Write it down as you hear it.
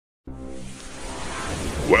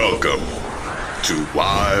Welcome to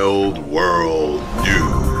Wild World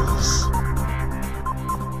News.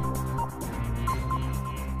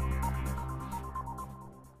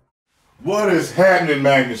 What is happening,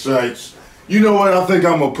 Magnusites? You know what? I think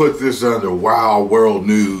I'm going to put this under Wild World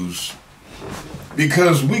News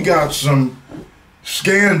because we got some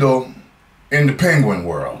scandal in the penguin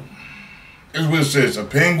world. Here's what it says: a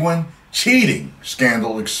penguin cheating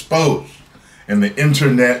scandal exposed, and the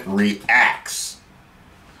internet reacts.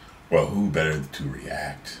 Well, who better to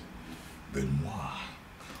react than moi?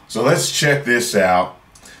 So let's check this out.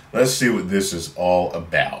 Let's see what this is all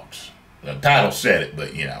about. The title said it,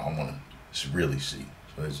 but I want to really see.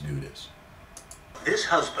 So let's do this. This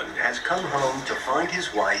husband has come home to find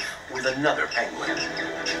his wife with another penguin.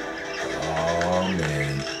 Oh,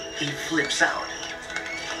 man. He flips out.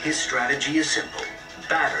 His strategy is simple: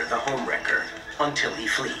 batter the homewrecker until he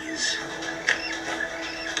flees.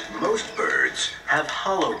 Most birds have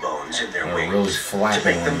hollow bones in their wings to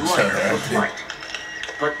make them lighter for flight.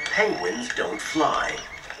 But penguins don't fly.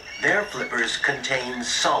 Their flippers contain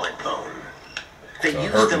solid bone. They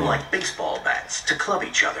use them like baseball bats to club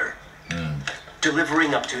each other,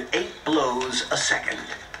 delivering up to 8 blows a second.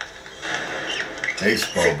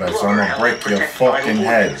 Baseball bats, I'm gonna break your fucking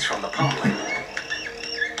head. From the pummeling.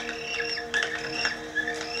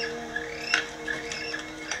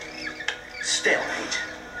 Stalemate.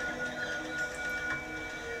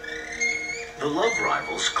 The love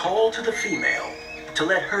rivals call to the female to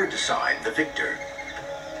let her decide the victor.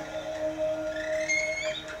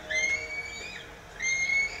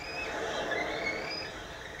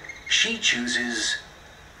 She chooses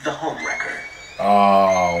the homewrecker.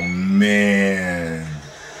 Oh, man.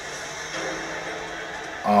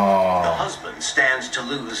 Oh. The husband stands to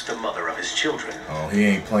lose the mother of his children. Oh, he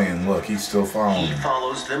ain't playing. Look, he's still following. He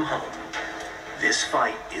follows them home. This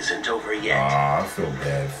fight isn't over yet. I feel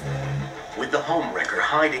bad for him. With the homewrecker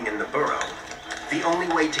hiding in the burrow, the only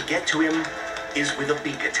way to get to him is with a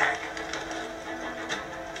beak attack.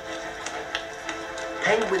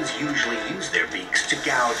 Penguins usually use their beaks to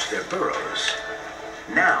gouge their burrows.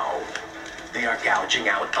 Now, they are gouging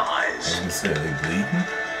out eyes. I was gonna say, are they bleeding?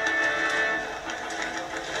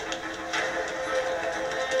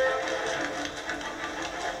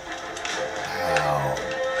 Ow.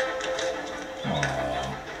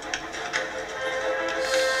 Aww.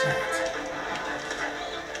 Shit.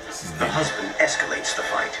 The husband escalates the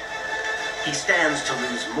fight. He stands to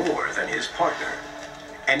lose more than his partner.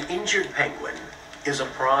 An injured penguin is a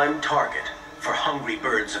prime target for hungry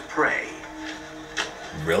birds of prey.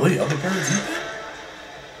 Really? Other birds eat that?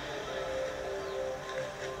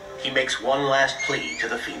 He makes one last plea to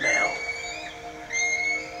the female.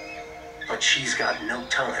 But she's got no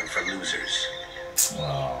time for losers.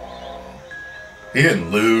 Oh. He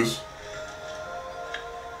didn't lose.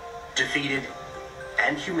 Defeated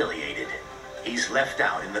and humiliated, he's left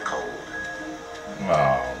out in the cold.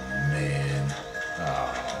 Oh, man.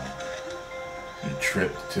 Oh. He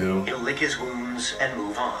tripped too. He'll lick his wounds and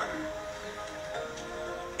move on.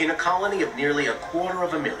 In a colony of nearly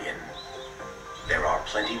 250,000, there are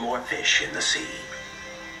plenty more fish in the sea.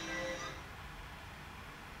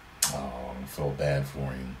 Oh, I feel bad for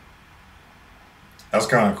him. That's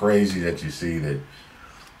kind of crazy that you see that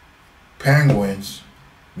penguins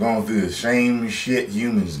going through the same shit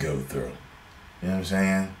humans go through. You know what I'm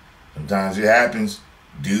saying? Sometimes it happens.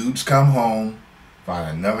 Dudes come home,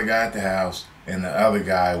 find another guy at the house, and the other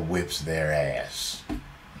guy whips their ass.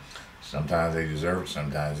 Sometimes they deserve it,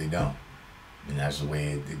 sometimes they don't. And that's the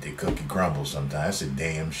way the cookie crumbles sometimes. It's a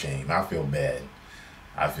damn shame. I feel bad.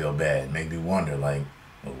 I feel bad. Make me wonder, like,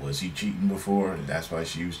 well, was he cheating before? That's why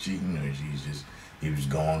she was cheating? Or he was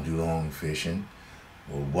gone too long fishing?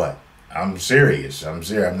 Or what? I'm serious. I'm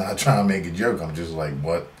not trying to make a joke. I'm just like,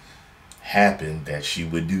 what happened that she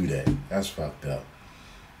would do that? That's fucked up.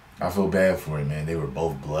 I feel bad for him, man. They were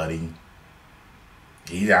both bloody.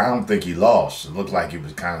 I don't think he lost. It looked like it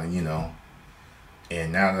was kind of,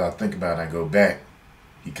 And now that I think about it, I go back.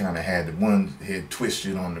 He kind of had the one head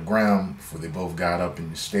twisted on the ground before they both got up in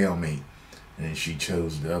the stalemate. And then she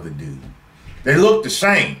chose the other dude. They look the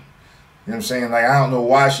same. You know what I'm saying? Like, I don't know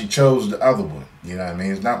why she chose the other one. You know what I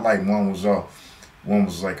mean? It's not like one was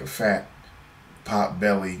like a fat, pot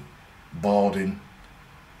belly, balding,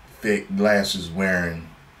 thick glasses wearing,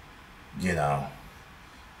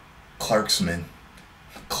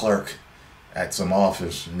 clerk at some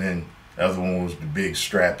office, and then the other one was the big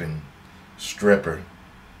strapping stripper,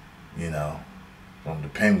 from the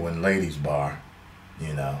Penguin Ladies Bar, I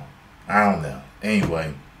don't know.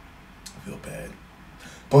 Anyway, I feel bad.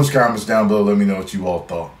 Post comments down below, let me know what you all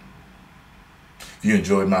thought. If you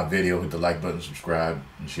enjoyed my video, hit the like button, subscribe,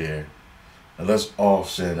 and share. And let's all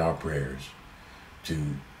send our prayers to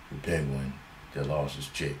the penguin that lost his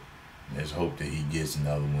chick. Let's hope that he gets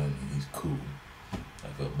another one and he's cool. I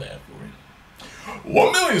feel bad for him.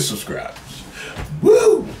 1 million subscribers.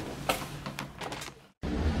 Woo!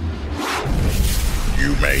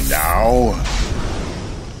 You may now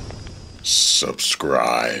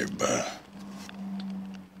subscribe.